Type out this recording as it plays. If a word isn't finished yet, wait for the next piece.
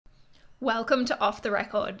Welcome to Off the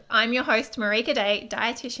Record. I'm your host, Marika Day,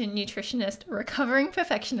 dietitian, nutritionist, recovering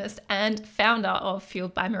perfectionist, and founder of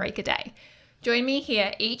Fueled by Marika Day. Join me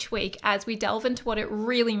here each week as we delve into what it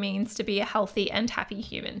really means to be a healthy and happy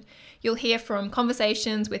human. You'll hear from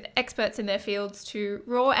conversations with experts in their fields to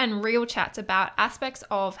raw and real chats about aspects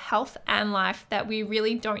of health and life that we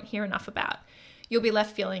really don't hear enough about. You'll be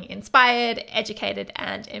left feeling inspired, educated,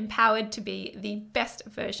 and empowered to be the best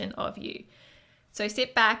version of you. So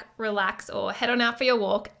sit back, relax, or head on out for your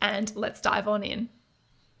walk and let's dive on in.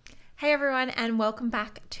 Hey everyone, and welcome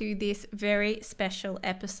back to this very special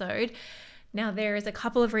episode. Now, there is a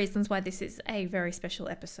couple of reasons why this is a very special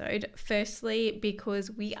episode. Firstly,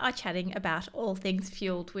 because we are chatting about all things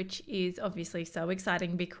Fueled, which is obviously so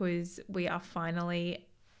exciting because we are finally,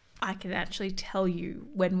 I can actually tell you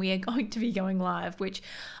when we are going to be going live, which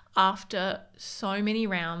after so many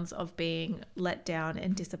rounds of being let down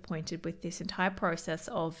and disappointed with this entire process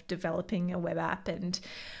of developing a web app and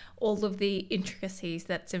all of the intricacies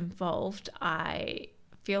that's involved, I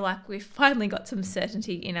feel like we've finally got some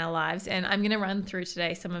certainty in our lives. And I'm going to run through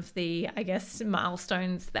today some of the,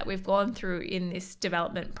 milestones that we've gone through in this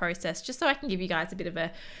development process, just so I can give you guys a bit of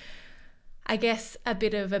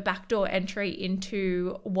a backdoor entry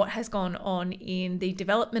into what has gone on in the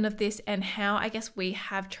development of this and how we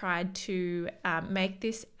have tried to make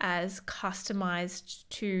this as customized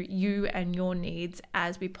to you and your needs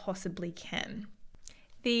as we possibly can.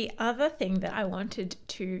 The other thing that I wanted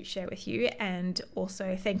to share with you and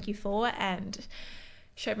also thank you for and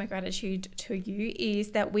show my gratitude to you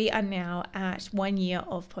is that we are now at 1 year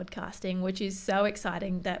of podcasting, which is so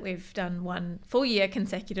exciting that we've done 1 full year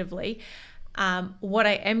consecutively. What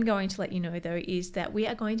I am going to let you know though is that we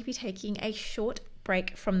are going to be taking a short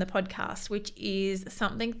break from the podcast, which is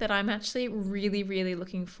something that I'm actually really, really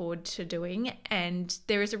looking forward to doing. And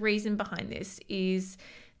there is a reason behind this is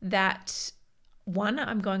that 1,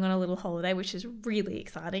 I'm going on a little holiday, which is really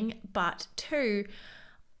exciting, but 2,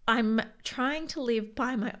 I'm trying to live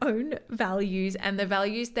by my own values and the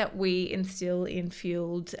values that we instill in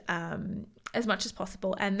Fueled as much as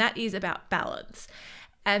possible. And that is about balance.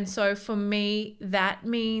 And so for me, that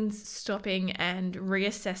means stopping and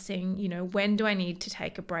reassessing, when do I need to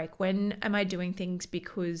take a break? When am I doing things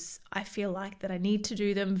because I feel like that I need to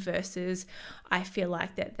do them versus I feel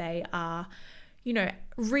like that they are,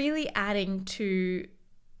 really adding to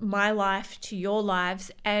my life, to your lives.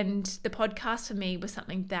 And the podcast for me was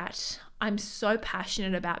something that I'm so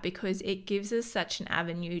passionate about because it gives us such an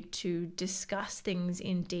avenue to discuss things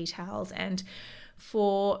in details and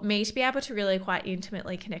for me to be able to really quite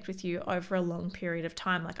intimately connect with you over a long period of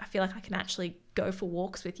time. I feel like I can actually go for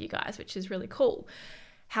walks with you guys, which is really cool.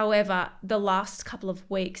 However, the last couple of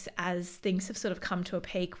weeks, as things have sort of come to a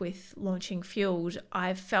peak with launching Fueled,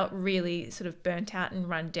 I've felt really sort of burnt out and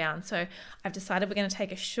run down. So I've decided we're going to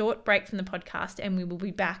take a short break from the podcast and we will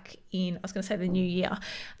be back in, the new year,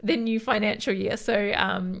 the new financial year. So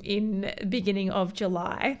in the beginning of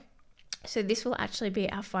July. So this will actually be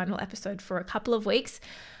our final episode for a couple of weeks.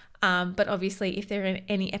 But obviously, if there are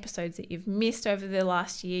any episodes that you've missed over the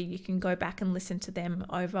last year, you can go back and listen to them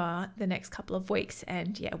over the next couple of weeks.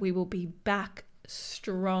 And yeah, we will be back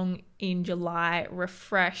strong in July,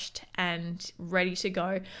 refreshed and ready to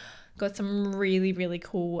go. Got some really, really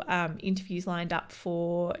cool interviews lined up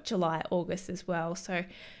for July, August as well. So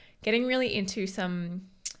getting really into some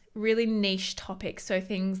really niche topics. So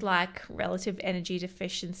things like relative energy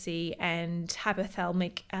deficiency and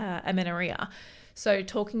hypothalamic amenorrhea. So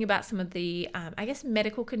talking about some of the,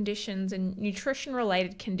 medical conditions and nutrition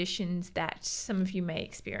related conditions that some of you may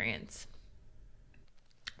experience.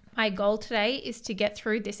 My goal today is to get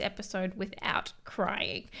through this episode without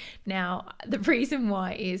crying. Now, the reason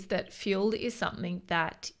why is that Fueled is something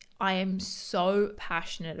that I am so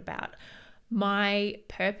passionate about. My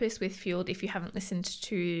purpose with Fueled, if you haven't listened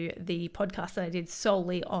to the podcast that I did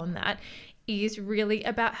solely on that, is really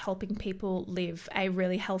about helping people live a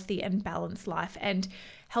really healthy and balanced life and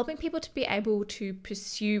helping people to be able to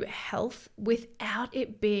pursue health without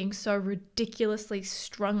it being so ridiculously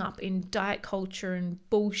strung up in diet culture and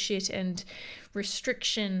bullshit and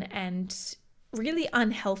restriction and really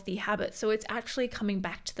unhealthy habits. So it's actually coming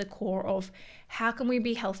back to the core of how can we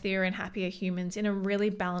be healthier and happier humans in a really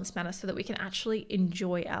balanced manner so that we can actually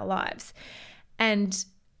enjoy our lives. And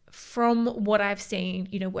from what I've seen,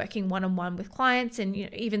 working one-on-one with clients and,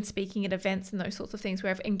 even speaking at events and those sorts of things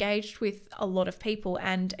where I've engaged with a lot of people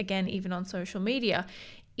and again, even on social media,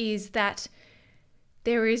 is that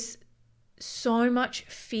there is so much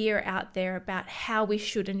fear out there about how we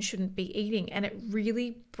should and shouldn't be eating. And it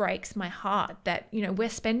really breaks my heart that, we're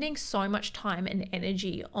spending so much time and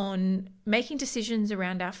energy on making decisions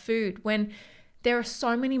around our food when there are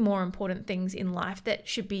so many more important things in life that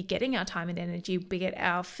should be getting our time and energy, be it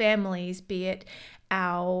our families, be it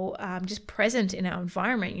our just present in our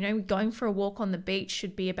environment. Going for a walk on the beach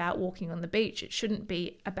should be about walking on the beach. It shouldn't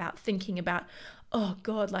be about thinking about, oh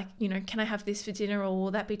God, can I have this for dinner, or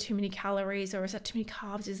will that be too many calories, or is that too many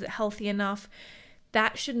carbs? Is it healthy enough?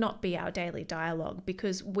 That should not be our daily dialogue,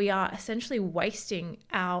 because we are essentially wasting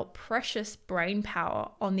our precious brain power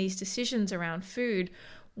on these decisions around food,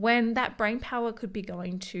 when that brain power could be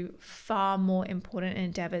going to far more important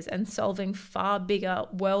endeavors and solving far bigger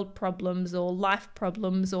world problems or life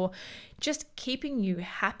problems, or just keeping you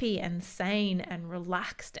happy and sane and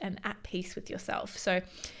relaxed and at peace with yourself. So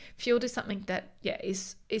Fueled is something that,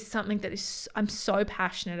 is something that I'm so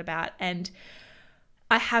passionate about, and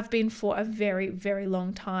I have been for a very, very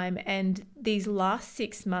long time. And these last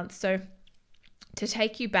 6 months, so to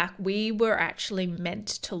take you back, we were actually meant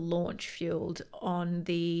to launch Fueled on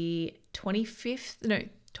the 25th,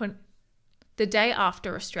 the day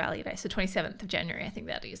after Australia Day, so 27th of January, I think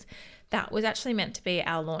that is. That was actually meant to be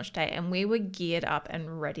our launch day, and we were geared up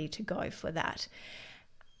and ready to go for that.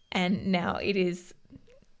 And now it is,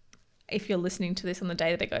 if you're listening to this on the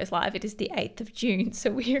day that it goes live, it is the 8th of June.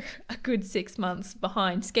 So we're a good 6 months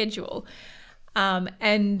behind schedule.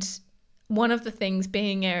 And one of the things,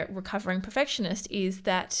 being a recovering perfectionist, is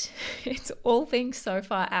that it's all being so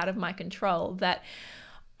far out of my control that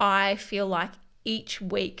I feel like each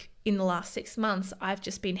week in the last 6 months, I've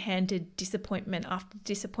just been handed disappointment after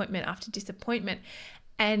disappointment after disappointment.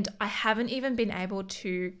 And I haven't even been able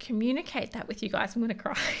to communicate that with you guys. I'm going to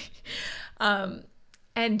cry.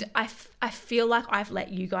 And I feel like I've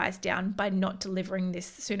let you guys down by not delivering this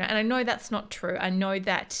sooner. And I know that's not true. I know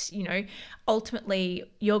that, ultimately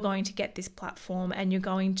you're going to get this platform and you're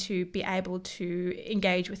going to be able to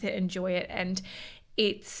engage with it, enjoy it. And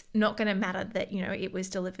it's not going to matter that, it was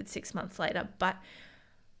delivered 6 months later. But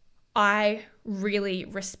I really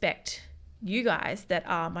respect you guys that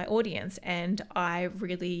are my audience. And I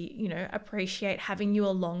really, appreciate having you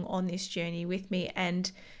along on this journey with me.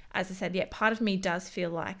 And as I said, part of me does feel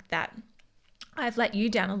like that I've let you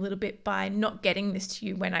down a little bit by not getting this to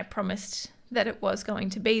you when I promised that it was going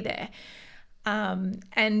to be there.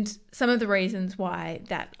 And some of the reasons why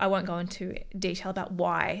that, I won't go into detail about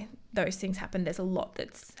why those things happen. There's a lot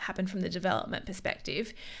that's happened from the development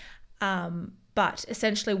perspective. But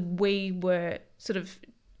essentially we were sort of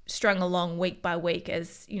strung along week by week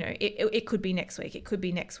as, it could be next week, it could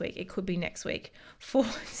be next week, it could be next week for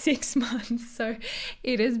 6 months. So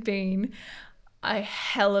it has been a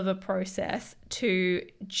hell of a process to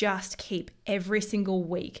just keep every single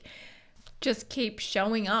week, just keep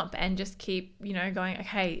showing up and just keep, going,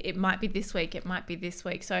 okay, it might be this week, it might be this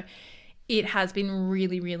week. So it has been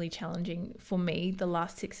really, really challenging for me the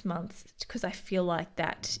last 6 months, because I feel like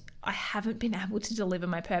that I haven't been able to deliver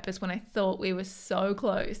my purpose when I thought we were so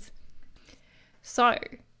close. So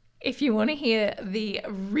if you want to hear the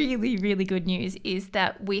really, really good news, is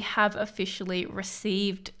that we have officially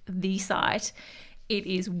received the site. It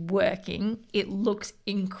is working. It looks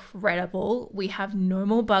incredible. We have no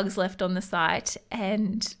more bugs left on the site,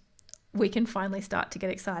 and we can finally start to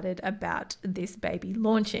get excited about this baby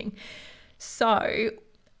launching. So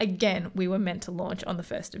again, we were meant to launch on the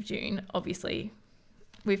 1st of June. Obviously,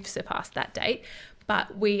 we've surpassed that date,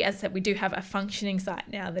 but we, as I said, we do have a functioning site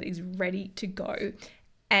now that is ready to go,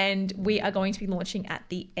 and we are going to be launching at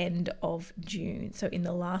the end of June. So in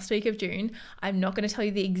the last week of June. I'm not going to tell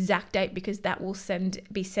you the exact date because that will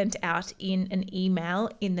be sent out in an email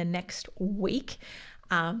in the next week.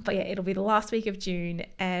 But it'll be the last week of June.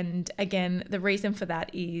 And again, the reason for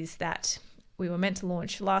that is that we were meant to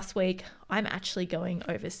launch last week. I'm actually going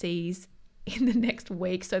overseas in the next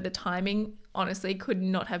week, so the timing honestly could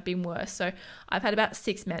not have been worse. So I've had about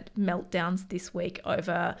 6 meltdowns this week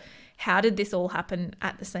over how did this all happen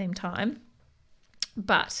at the same time.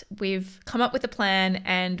 But we've come up with a plan,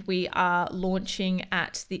 and we are launching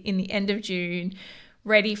in the end of June,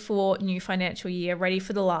 ready for new financial year, ready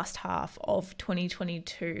for the last half of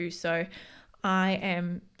 2022. So I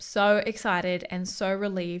am so excited and so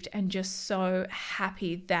relieved and just so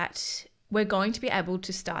happy that we're going to be able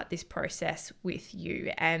to start this process with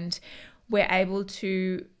you, and we're able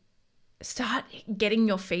to start getting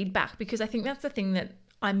your feedback, because I think that's the thing that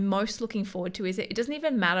I'm most looking forward to. Is it doesn't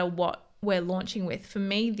even matter what we're launching with. For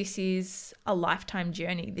me, this is a lifetime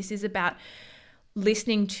journey. This is about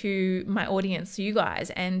listening to my audience, you guys,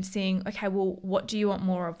 and seeing, okay, well, what do you want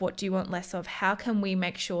more of? What do you want less of? How can we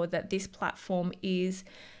make sure that this platform is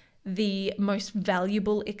the most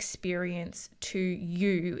valuable experience to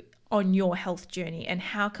you on your health journey? And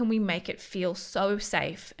how can we make it feel so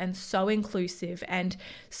safe and so inclusive and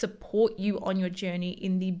support you on your journey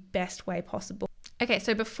in the best way possible? Okay,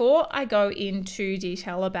 so before I go into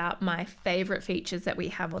detail about my favorite features that we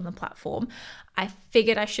have on the platform, I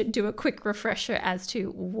figured I should do a quick refresher as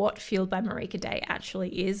to what Fueled by Marika Day actually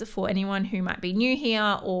is for anyone who might be new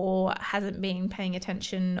here or hasn't been paying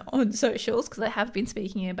attention on socials, because I have been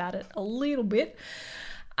speaking about it a little bit.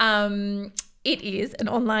 It is an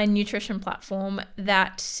online nutrition platform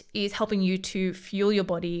that is helping you to fuel your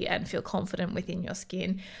body and feel confident within your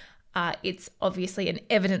skin. It's obviously an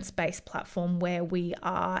evidence-based platform where we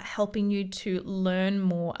are helping you to learn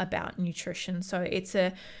more about nutrition. So it's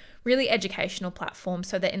a really educational platform,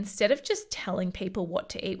 so that instead of just telling people what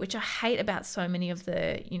to eat, which I hate about so many of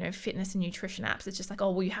the, fitness and nutrition apps, it's just like,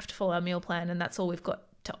 oh, well, you have to follow our meal plan and that's all we've got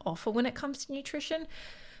to offer when it comes to nutrition.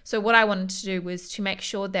 So what I wanted to do was to make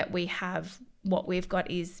sure that we have, what we've got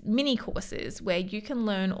is mini courses where you can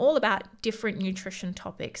learn all about different nutrition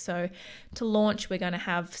topics. So to launch, we're going to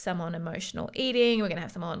have some on emotional eating. We're going to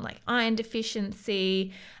have some on like iron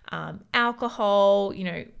deficiency, alcohol.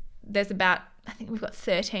 There's about, I think we've got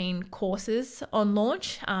 13 courses on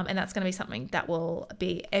launch, and that's going to be something that will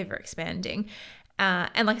be ever expanding.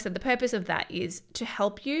 And like I said, the purpose of that is to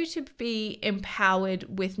help you to be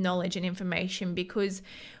empowered with knowledge and information, because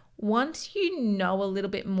once you know a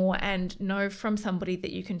little bit more and know from somebody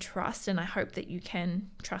that you can trust, and I hope that you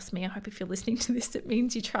can trust me, I hope if you're listening to this, it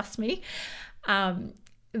means you trust me,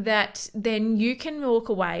 that then you can walk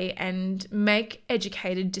away and make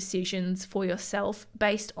educated decisions for yourself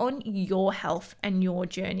based on your health and your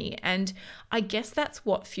journey. And I guess that's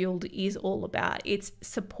what Fueled is all about. It's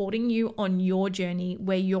supporting you on your journey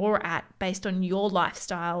where you're at based on your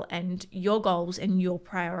lifestyle and your goals and your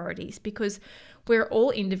priorities, because we're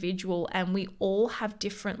all individual and we all have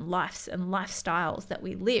different lives and lifestyles that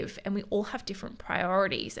we live, and we all have different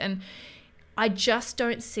priorities. And I just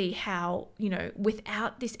don't see how,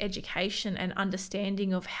 without this education and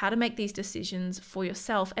understanding of how to make these decisions for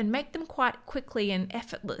yourself and make them quite quickly and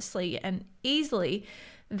effortlessly and easily,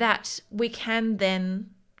 that we can then,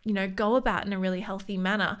 go about in a really healthy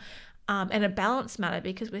manner, and a balanced manner,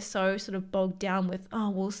 because we're so sort of bogged down with, oh,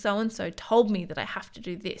 well, so-and-so told me that I have to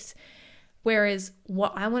do this. Whereas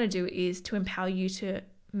what I want to do is to empower you to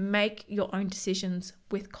make your own decisions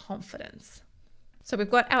with confidence. So we've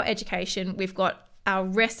got our education, we've got our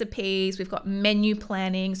recipes, we've got menu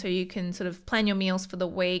planning, so you can sort of plan your meals for the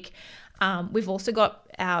week. We've also got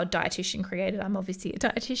our dietitian created. I'm obviously a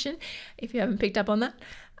dietitian, if you haven't picked up on that.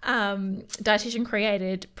 Dietitian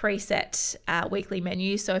created preset weekly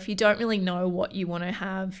menu. So if you don't really know what you want to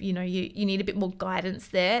have, you need a bit more guidance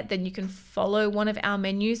there, then you can follow one of our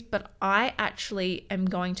menus. But I actually am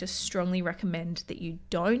going to strongly recommend that you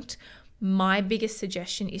don't. My biggest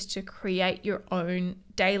suggestion is to create your own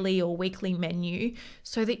daily or weekly menu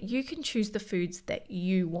so that you can choose the foods that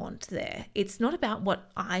you want there. It's not about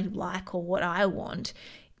what I like or what I want.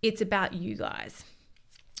 It's about you guys.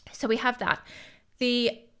 So we have that.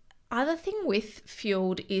 The other thing with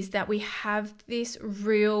Fueled is that we have this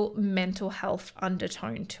real mental health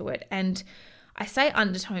undertone to it. And I say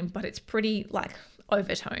undertone, but it's pretty like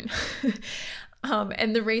overtone.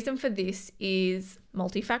 And the reason for this is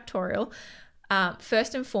multifactorial.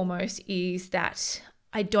 First and foremost is that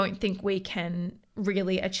I don't think we can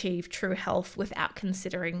really achieve true health without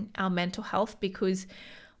considering our mental health, because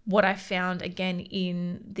what I found again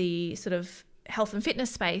in the sort of health and fitness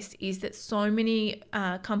space is that so many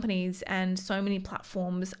companies and so many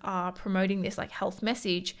platforms are promoting this like health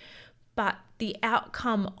message, but the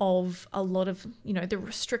outcome of a lot of, the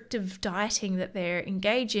restrictive dieting that they're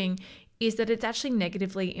engaging is that it's actually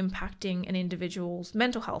negatively impacting an individual's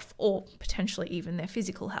mental health or potentially even their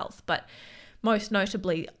physical health. But most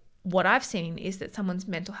notably, what I've seen is that someone's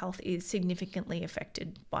mental health is significantly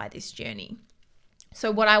affected by this journey.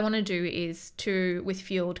 So what I want to do is to, with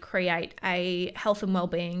Fueled, create a health and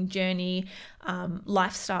wellbeing journey,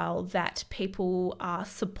 lifestyle that people are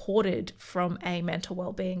supported from a mental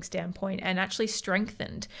wellbeing standpoint and actually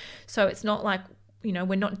strengthened. So it's not like,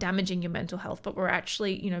 we're not damaging your mental health, but we're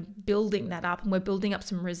actually, building that up, and we're building up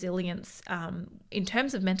some resilience in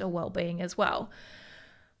terms of mental well-being as well.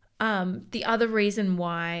 The other reason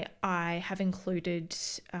why I have included,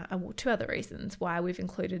 two other reasons why we've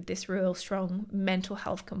included this real strong mental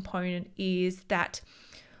health component is that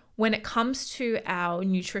when it comes to our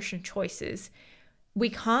nutrition choices,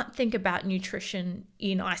 we can't think about nutrition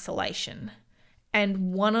in isolation.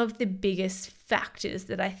 And one of the biggest factors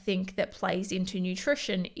that I think that plays into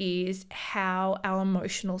nutrition is how our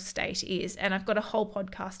emotional state is. And I've got a whole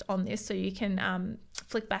podcast on this, so you can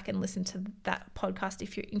flick back and listen to that podcast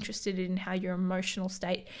if you're interested in how your emotional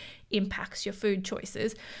state impacts your food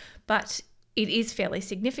choices. But it is fairly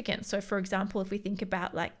significant. So for example, if we think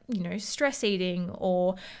about stress eating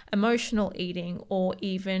or emotional eating, or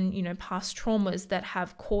even, past traumas that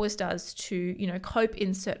have caused us to, cope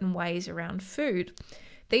in certain ways around food,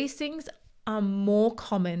 these things are more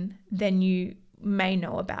common than you may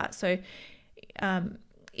know about. So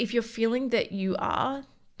if you're feeling that you are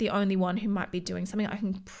the only one who might be doing something, I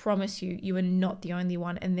can promise you, you are not the only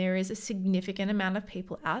one. And there is a significant amount of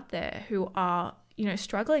people out there who are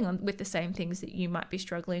struggling with the same things that you might be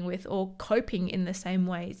struggling with, or coping in the same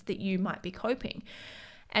ways that you might be coping.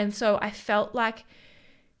 And so I felt like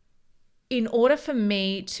in order for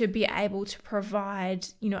me to be able to provide,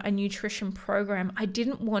 a nutrition program, I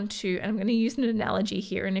didn't want to, and I'm going to use an analogy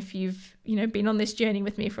here. And if you've, been on this journey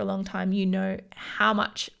with me for a long time, you know how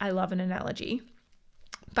much I love an analogy.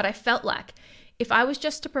 But I felt like if I was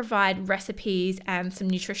just to provide recipes and some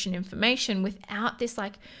nutrition information without this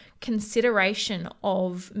consideration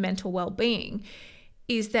of mental well-being,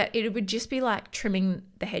 is that it would just be like trimming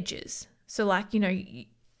the hedges. So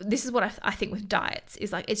this is what I think with diets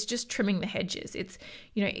is it's just trimming the hedges. It's,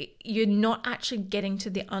 you're not actually getting to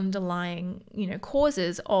the underlying,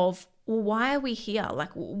 causes of, well, why are we here?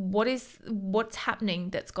 What's happening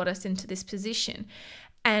that's got us into this position?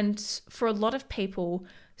 And for a lot of people,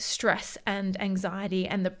 stress and anxiety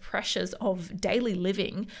and the pressures of daily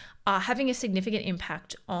living are having a significant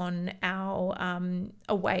impact on our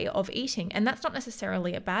a way of eating. And that's not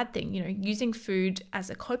necessarily a bad thing. Using food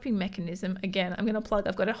as a coping mechanism, again, I'm going to plug,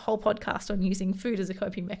 I've got a whole podcast on using food as a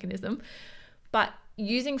coping mechanism, but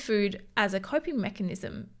using food as a coping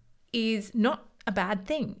mechanism is not a bad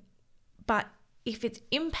thing. But if it's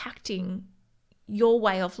impacting your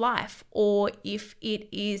way of life, or if it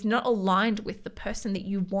is not aligned with the person that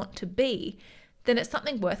you want to be, then it's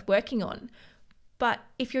something worth working on. But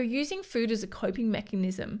if you're using food as a coping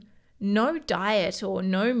mechanism, no diet or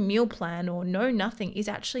no meal plan or no nothing is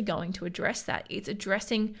actually going to address that. It's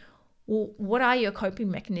addressing, well, what are your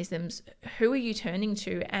coping mechanisms? Who are you turning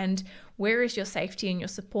to? And where is your safety and your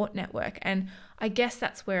support network? And I guess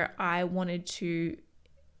that's where I wanted to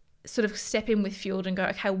sort of step in with Fueled and go,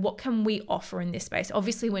 okay, what can we offer in this space?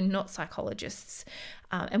 Obviously, we're not psychologists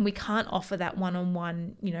and we can't offer that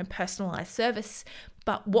one-on-one, personalized service,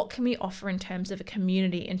 but what can we offer in terms of a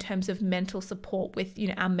community, in terms of mental support with,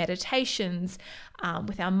 our meditations,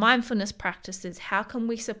 with our mindfulness practices? How can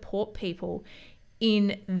we support people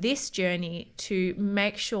in this journey to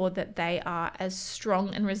make sure that they are as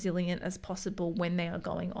strong and resilient as possible when they are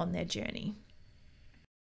going on their journey?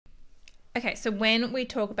 Okay, so when we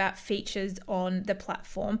talk about features on the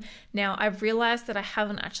platform, now I've realized that I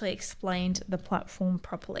haven't actually explained the platform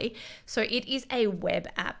properly. So it is a web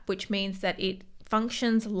app, which means that it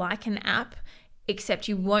functions like an app, except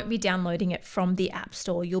you won't be downloading it from the App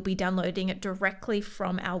Store. You'll be downloading it directly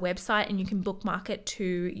from our website, and you can bookmark it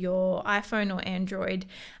to your iPhone or Android.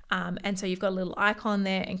 And so you've got a little icon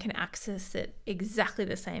there and can access it exactly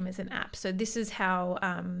the same as an app. So this is how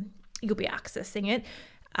you'll be accessing it.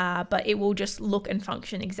 But it will just look and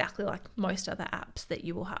function exactly like most other apps that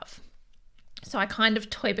you will have. So I kind of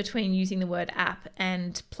toy between using the word app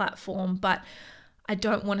and platform, but I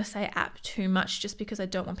don't want to say app too much just because I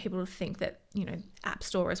don't want people to think that, App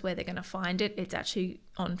Store is where they're going to find it. It's actually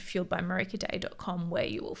on fueledbymarikaday.com where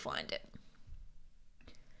you will find it.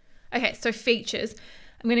 Okay, so features.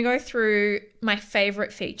 I'm going to go through my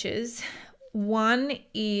favorite features. One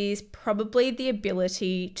is probably the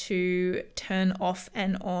ability to turn off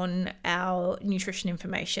and on our nutrition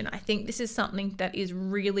information. I think this is something that is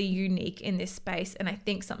really unique in this space, and I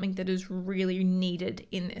think something that is really needed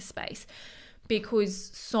in this space,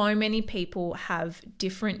 because so many people have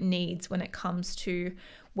different needs when it comes to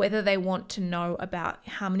whether they want to know about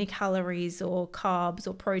how many calories or carbs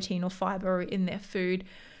or protein or fiber are in their food,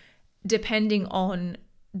 depending on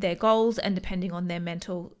their goals and depending on their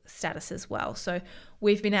mental status as well. So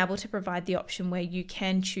we've been able to provide the option where you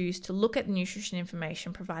can choose to look at the nutrition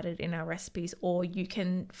information provided in our recipes, or you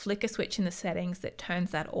can flick a switch in the settings that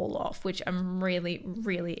turns that all off, which I'm really,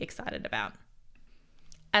 really excited about.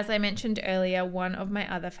 As I mentioned earlier, one of my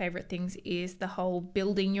other favorite things is the whole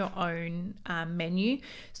building your own menu,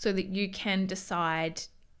 so that you can decide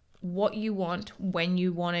what you want when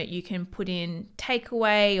you want it. You can put in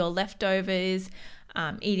takeaway or leftovers,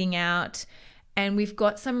 eating out, and we've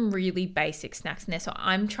got some really basic snacks in there. So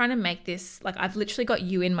I'm trying to make this, I've literally got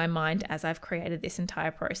you in my mind as I've created this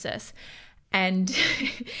entire process. And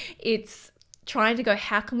it's trying to go,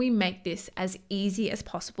 how can we make this as easy as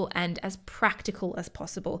possible and as practical as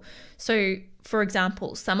possible? So, for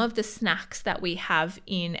example, some of the snacks that we have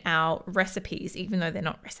in our recipes, even though they're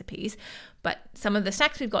not recipes, but some of the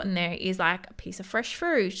snacks we've got in there is like a piece of fresh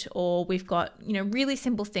fruit, or we've got, really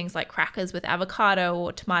simple things like crackers with avocado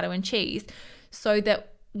or tomato and cheese, so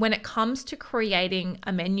that when it comes to creating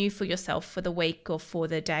a menu for yourself for the week or for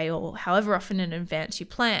the day or however often in advance you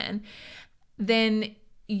plan, then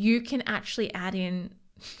you can actually add in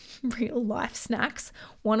real life snacks.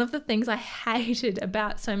 One of the things I hated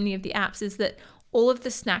about so many of the apps is that all of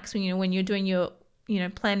the snacks, when you're doing your,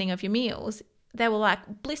 planning of your meals, they were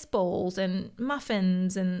like bliss balls and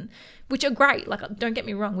muffins, and which are great. Like, don't get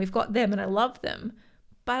me wrong, we've got them and I love them,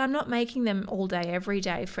 but I'm not making them all day, every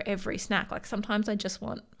day for every snack. Like, sometimes I just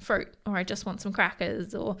want fruit, or I just want some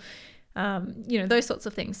crackers, or those sorts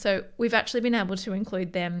of things. So we've actually been able to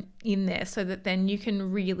include them in there so that then you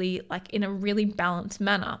can really, like, in a really balanced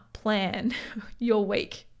manner, plan your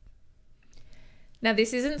week. Now,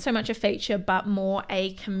 this isn't so much a feature, but more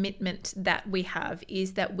a commitment that we have,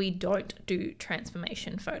 is that we don't do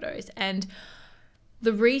transformation photos. And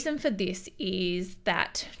the reason for this is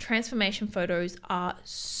that transformation photos are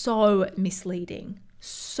so misleading.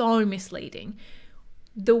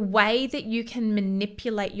 The way that you can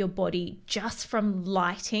manipulate your body just from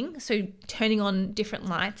lighting, so turning on different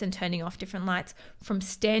lights and turning off different lights, from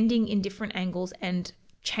standing in different angles and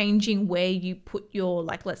changing where you put your,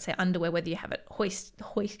 like, let's say underwear, whether you have it hoist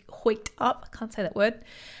up, I can't say that word,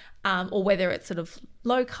 or whether it's sort of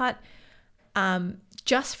low cut,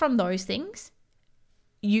 just from those things,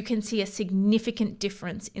 you can see a significant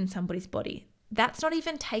difference in somebody's body. That's not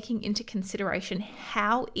even taking into consideration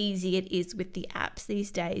how easy it is with the apps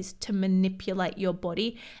these days to manipulate your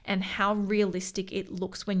body and how realistic it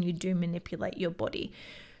looks when you do manipulate your body.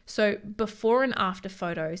 So before and after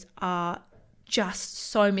photos are just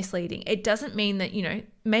so misleading. It doesn't mean that,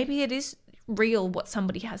 maybe it is real what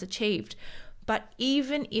somebody has achieved, but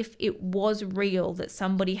even if it was real that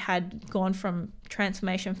somebody had gone from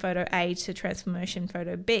transformation photo A to transformation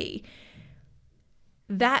photo B,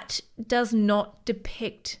 that does not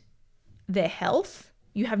depict their health.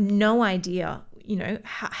 You have no idea,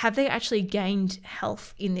 have they actually gained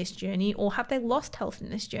health in this journey, or have they lost health in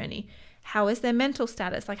this journey? How is their mental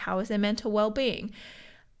status? Like, how is their mental well-being?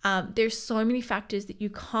 There's so many factors that you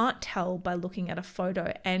can't tell by looking at a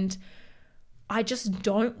photo. And I just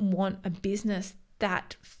don't want a business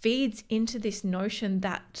that feeds into this notion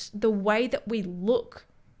that the way that we look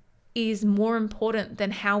is more important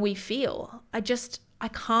than how we feel. I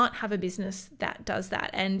can't have a business that does that.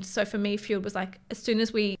 And so for me, Fueled was like, as soon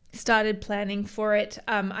as we started planning for it,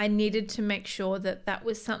 I needed to make sure that that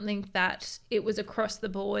was something that it was across the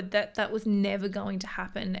board, that was never going to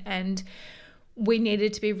happen. And we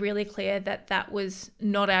needed to be really clear that that was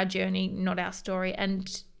not our journey, not our story.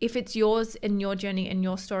 And if it's yours and your journey and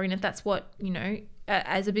your story, and if that's what,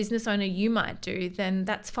 as a business owner you might do, then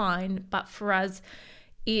that's fine. But for us,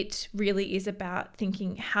 it really is about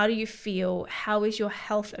thinking, how do you feel? How is your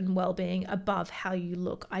health and well-being above how you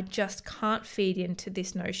look? I just can't feed into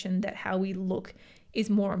this notion that how we look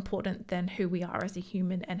is more important than who we are as a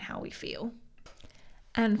human and how we feel.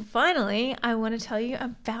 And finally, I want to tell you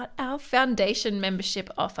about our foundation membership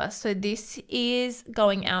offer. So this is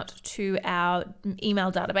going out to our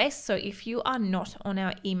email database. So if you are not on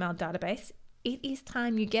our email database, it is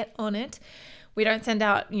time you get on it. We don't send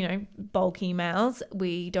out, bulk emails.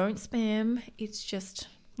 We don't spam. It's just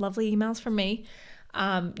lovely emails from me.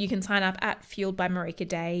 You can sign up at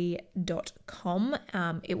fueledbymarikaday.com.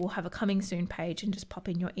 It will have a coming soon page, and just pop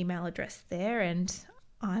in your email address there, and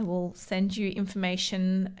I will send you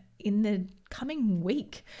information in the coming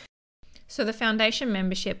week. So the foundation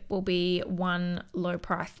membership will be one low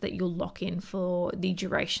price that you'll lock in for the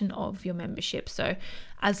duration of your membership. So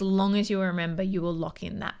as long as you're a member, you will lock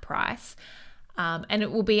in that price. And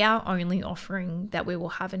it will be our only offering that we will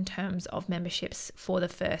have in terms of memberships for the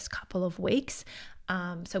first couple of weeks.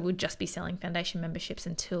 So we'll just be selling foundation memberships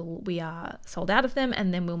until we are sold out of them,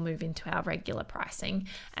 and then we'll move into our regular pricing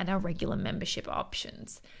and our regular membership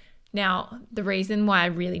options. Now, the reason why I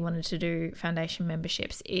really wanted to do foundation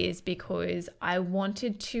memberships is because I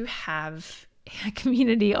wanted to have a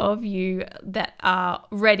community of you that are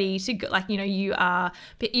ready to go,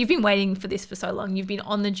 you've been waiting for this for so long. You've been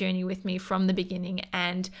on the journey with me from the beginning,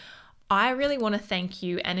 and I really want to thank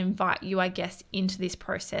you and invite you, I guess, into this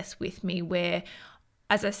process with me, where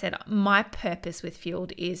as I said, my purpose with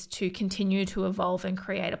Fueled is to continue to evolve and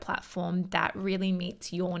create a platform that really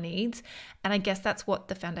meets your needs. And I guess that's what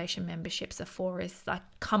the foundation memberships are for, is like,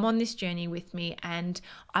 come on this journey with me, and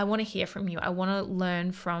I want to hear from you. I want to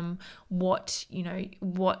learn from what you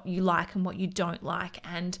like and what you don't like,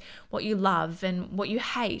 and what you love and what you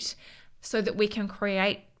hate, so that we can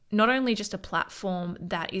create not only just a platform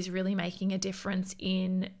that is really making a difference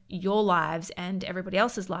in your lives and everybody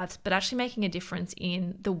else's lives, but actually making a difference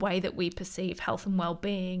in the way that we perceive health and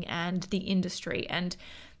well-being and the industry. And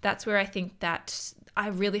that's where I think that I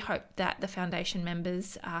really hope that the foundation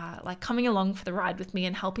members are like coming along for the ride with me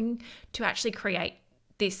and helping to actually create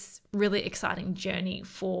this really exciting journey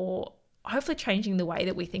for hopefully changing the way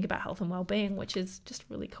that we think about health and well-being, which is just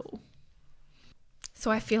really cool. So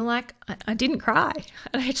I feel like I didn't cry.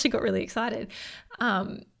 I actually got really excited.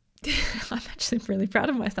 I'm actually really proud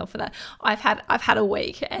of myself for that. I've had a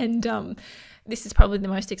week, and this is probably the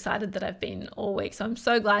most excited that I've been all week. So I'm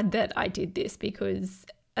so glad that I did this, because,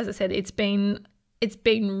 as I said, it's been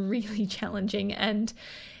really challenging, and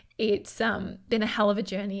it's been a hell of a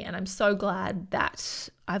journey. And I'm so glad that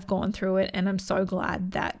I've gone through it, and I'm so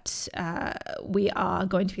glad that we are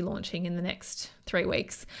going to be launching in the next 3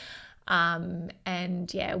 weeks.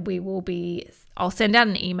 And yeah, I'll send out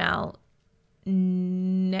an email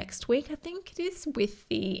next week, I think it is, with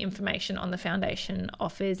the information on the foundation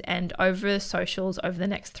offers, and over socials over the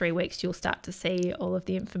next 3 weeks, you'll start to see all of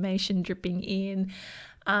the information dripping in.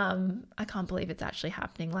 I can't believe it's actually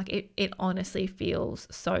happening. Like it honestly feels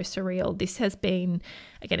so surreal. This has been,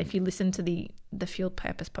 again, if you listen to the Fueled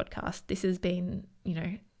Purpose podcast, this has been,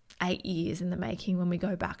 8 years in the making when we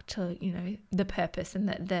go back to, the purpose and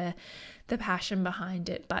the passion behind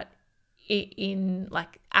it. But in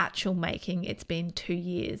like actual making, it's been 2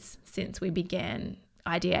 years since we began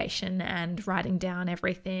ideation and writing down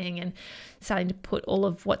everything and starting to put all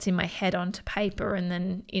of what's in my head onto paper and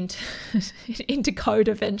then into code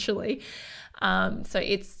eventually. So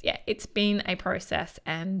it's been a process,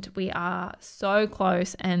 and we are so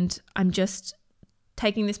close, and I'm just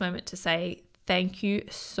taking this moment to say thank you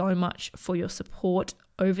so much for your support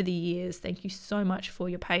over the years. Thank you so much for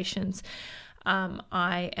your patience.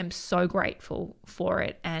 I am so grateful for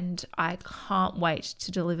it, and I can't wait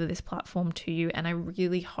to deliver this platform to you. And I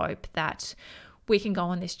really hope that we can go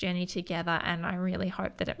on this journey together. And I really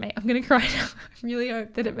hope that I'm going to cry now. I really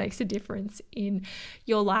hope that it makes a difference in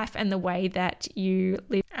your life and the way that you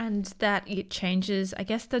live, and that it changes, I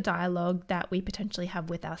guess, the dialogue that we potentially have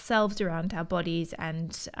with ourselves around our bodies,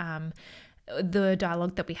 and the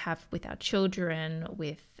dialogue that we have with our children,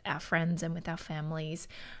 with our friends, and with our families,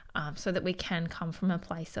 so that we can come from a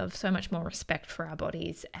place of so much more respect for our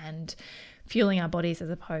bodies and fueling our bodies as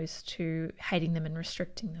opposed to hating them and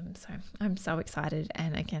restricting them. So I'm so excited.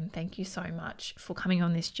 And again, thank you so much for coming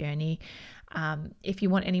on this journey. If you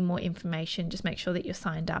want any more information, just make sure that you're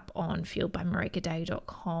signed up on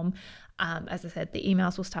fueledbymarikaday.com. As I said, the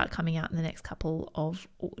emails will start coming out in the next couple of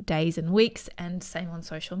days and weeks, and same on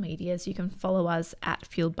social medias. You can follow us at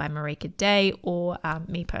Fueled by Marika Day, or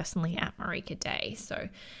me personally at Marika Day. So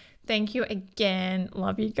thank you again.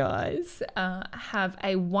 Love you guys. Have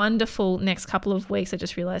a wonderful next couple of weeks. I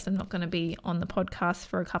just realized I'm not going to be on the podcast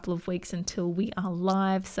for a couple of weeks until we are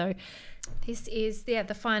live. So this is the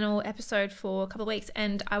final episode for a couple of weeks,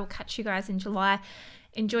 and I will catch you guys in July.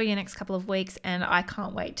 Enjoy your next couple of weeks, and I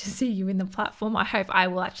can't wait to see you in the platform. I hope I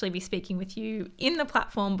will actually be speaking with you in the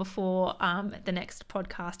platform before the next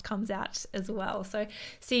podcast comes out as well. So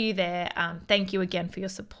see you there. Thank you again for your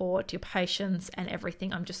support, your patience, and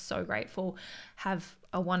everything. I'm just so grateful. Have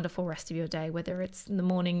a wonderful rest of your day, whether it's in the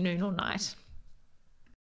morning, noon, or night.